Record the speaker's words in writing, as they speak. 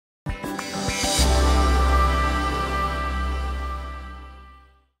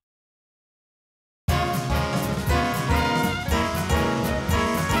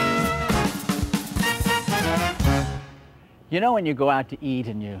You know when you go out to eat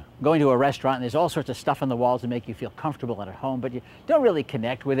and you go into a restaurant and there's all sorts of stuff on the walls to make you feel comfortable and at home, but you don't really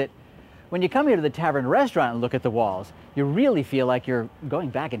connect with it? When you come here to the Tavern restaurant and look at the walls, you really feel like you're going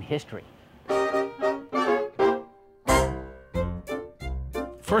back in history.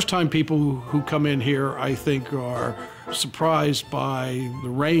 First-time people who come in here, I think, are surprised by the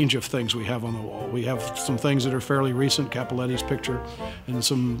range of things we have on the wall. We have some things that are fairly recent, Cappelletti's picture, and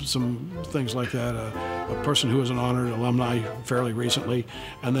some things like that. A person who was an honored alumni fairly recently,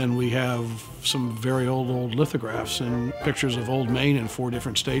 and then we have some very old lithographs and pictures of Old Main in 4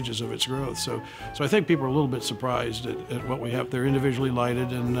 different stages of its growth. So I think people are a little bit surprised at what we have. They're individually lighted,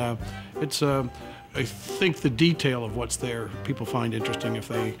 and I think the detail of what's there, people find interesting if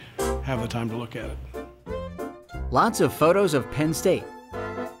they have the time to look at it. Lots of photos of Penn State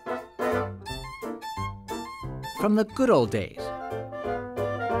from the good old days.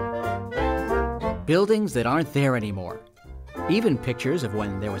 Buildings that aren't there anymore. Even pictures of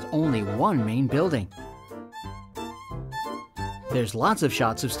when there was only one main building. There's lots of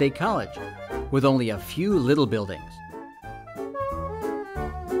shots of State College with only a few little buildings.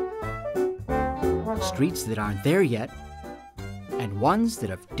 Streets that aren't there yet, and ones that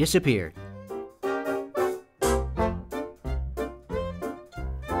have disappeared.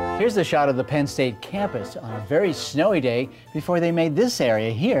 Here's the shot of the Penn State campus on a very snowy day before they made this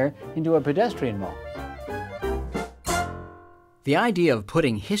area here into a pedestrian mall. The idea of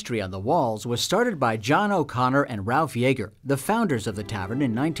putting history on the walls was started by John O'Connor and Ralph Yeager, the founders of the Tavern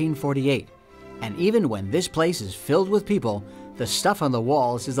in 1948. And even when this place is filled with people, the stuff on the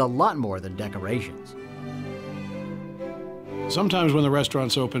walls is a lot more than decorations. Sometimes when the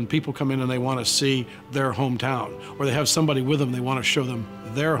restaurant's open, people come in and they want to see their hometown, or they have somebody with them, they want to show them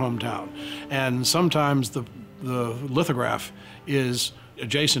their hometown. And sometimes the lithograph is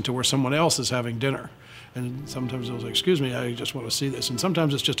adjacent to where someone else is having dinner. And sometimes they'll say, excuse me, I just want to see this. And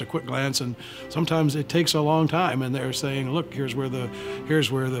sometimes it's just a quick glance, and sometimes it takes a long time, and they're saying, look, here's where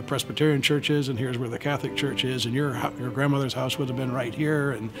the Presbyterian church is, and here's where the Catholic church is, and your grandmother's house would have been right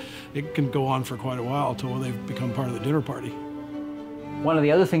here. And it can go on for quite a while until they've become part of the dinner party. One of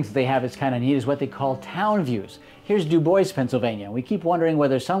the other things that they have that's kind of neat is what they call town views. Here's Du Bois, Pennsylvania. We keep wondering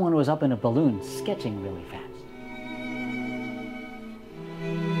whether someone was up in a balloon sketching really fast.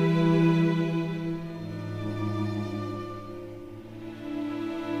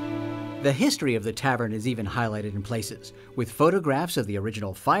 The history of the Tavern is even highlighted in places, with photographs of the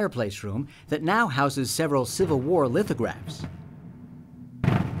original fireplace room that now houses several Civil War lithographs.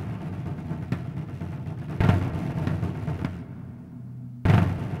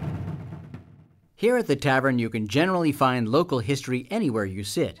 Here at the Tavern, you can generally find local history anywhere you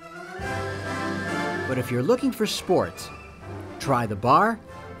sit. But if you're looking for sports, try the bar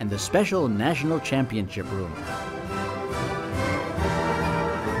and the special National Championship Room.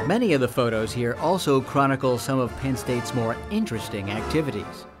 Many of the photos here also chronicle some of Penn State's more interesting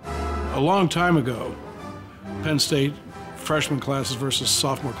activities. A long time ago, Penn State freshman classes versus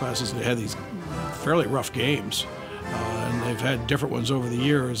sophomore classes, they had these fairly rough games. And they've had different ones over the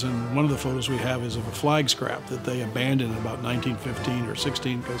years, and one of the photos we have is of a flag scrap that they abandoned in about 1915 or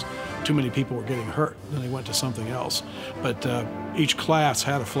 16 because too many people were getting hurt, and they went to something else. But each class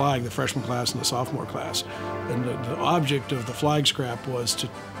had a flag, the freshman class and the sophomore class, and the object of the flag scrap was to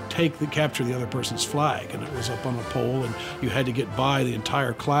capture the other person's flag, and it was up on a pole, and you had to get by the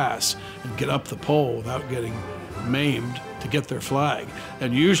entire class and get up the pole without getting maimed to get their flag.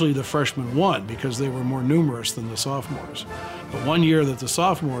 And usually the freshmen won because they were more numerous than the sophomores. But one year that the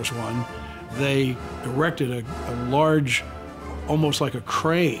sophomores won, they erected a large, almost like a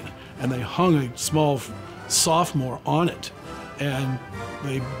crane, and they hung a small sophomore on it. And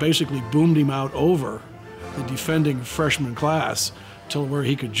they basically boomed him out over the defending freshman class till where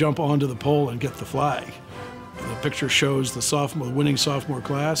he could jump onto the pole and get the flag. The picture shows the winning sophomore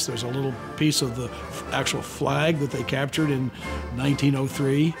class. There's a little piece of the actual flag that they captured in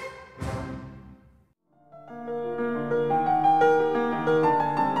 1903.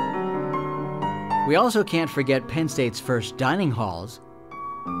 We also can't forget Penn State's first dining halls,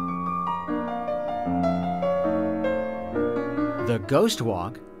 the Ghost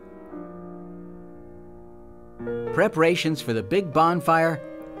Walk, preparations for the big bonfire,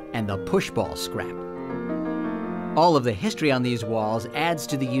 and the pushball scrap. All of the history on these walls adds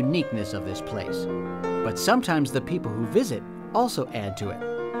to the uniqueness of this place. But sometimes the people who visit also add to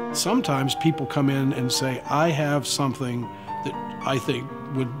it. Sometimes people come in and say, I have something that I think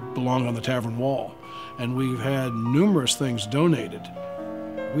would belong on the Tavern wall. And we've had numerous things donated.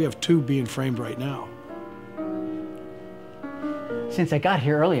 We have 2 being framed right now. Since I got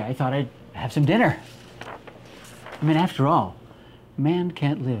here early, I thought I'd have some dinner. I mean, after all, man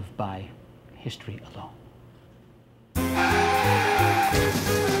can't live by history alone.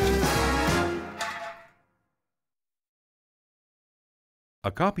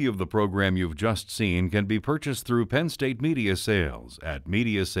 A copy of the program you've just seen can be purchased through Penn State Media Sales at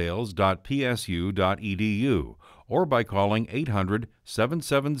mediasales.psu.edu or by calling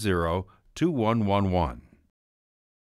 800-770-2111.